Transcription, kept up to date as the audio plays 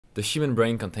The human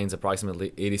brain contains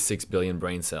approximately 86 billion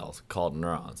brain cells, called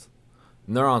neurons.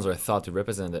 Neurons are thought to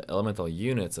represent the elemental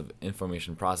units of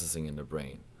information processing in the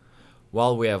brain.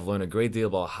 While we have learned a great deal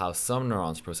about how some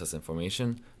neurons process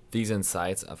information, these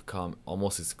insights have come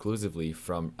almost exclusively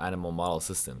from animal model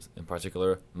systems, in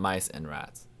particular mice and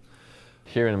rats.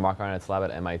 Here in Mark Harnett's lab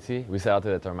at MIT, we set out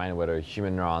to determine whether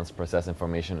human neurons process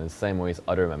information in the same way as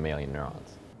other mammalian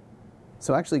neurons.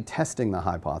 So actually testing the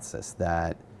hypothesis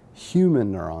that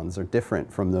human neurons are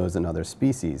different from those in other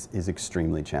species is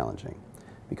extremely challenging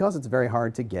because it's very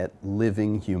hard to get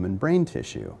living human brain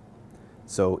tissue.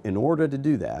 So in order to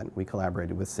do that, we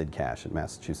collaborated with Sid Cash at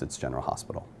Massachusetts General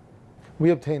Hospital. We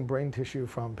obtained brain tissue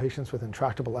from patients with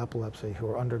intractable epilepsy who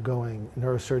are undergoing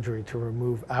neurosurgery to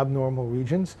remove abnormal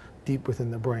regions deep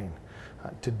within the brain.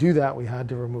 To do that, we had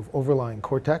to remove overlying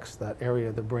cortex, that area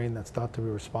of the brain that's thought to be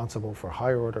responsible for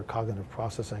higher order cognitive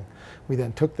processing. We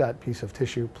then took that piece of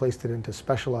tissue, placed it into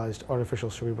specialized artificial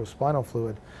cerebrospinal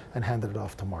fluid, and handed it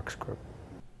off to Mark's group.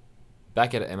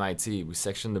 Back at MIT, we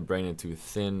sectioned the brain into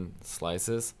thin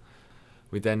slices.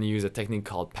 We then used a technique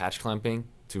called patch clamping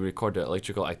to record the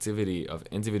electrical activity of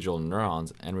individual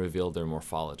neurons and reveal their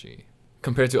morphology.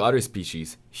 Compared to other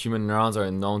species, human neurons are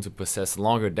known to possess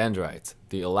longer dendrites,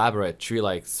 the elaborate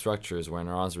tree-like structures where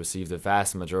neurons receive the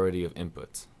vast majority of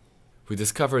inputs. We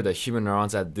discovered that human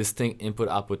neurons had distinct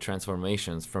input-output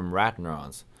transformations from rat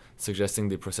neurons, suggesting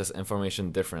they process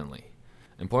information differently.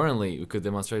 Importantly, we could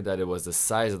demonstrate that it was the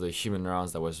size of the human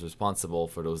neurons that was responsible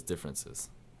for those differences.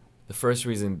 The first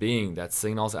reason being that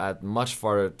signals had much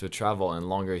farther to travel in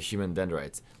longer human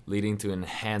dendrites, leading to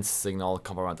enhanced signal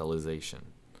compartmentalization.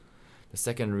 The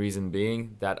second reason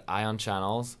being that ion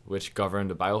channels, which govern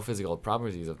the biophysical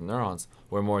properties of neurons,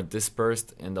 were more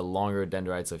dispersed in the longer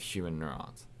dendrites of human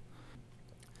neurons.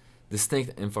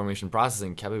 Distinct information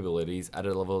processing capabilities at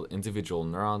the level of individual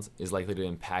neurons is likely to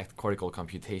impact cortical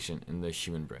computation in the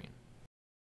human brain.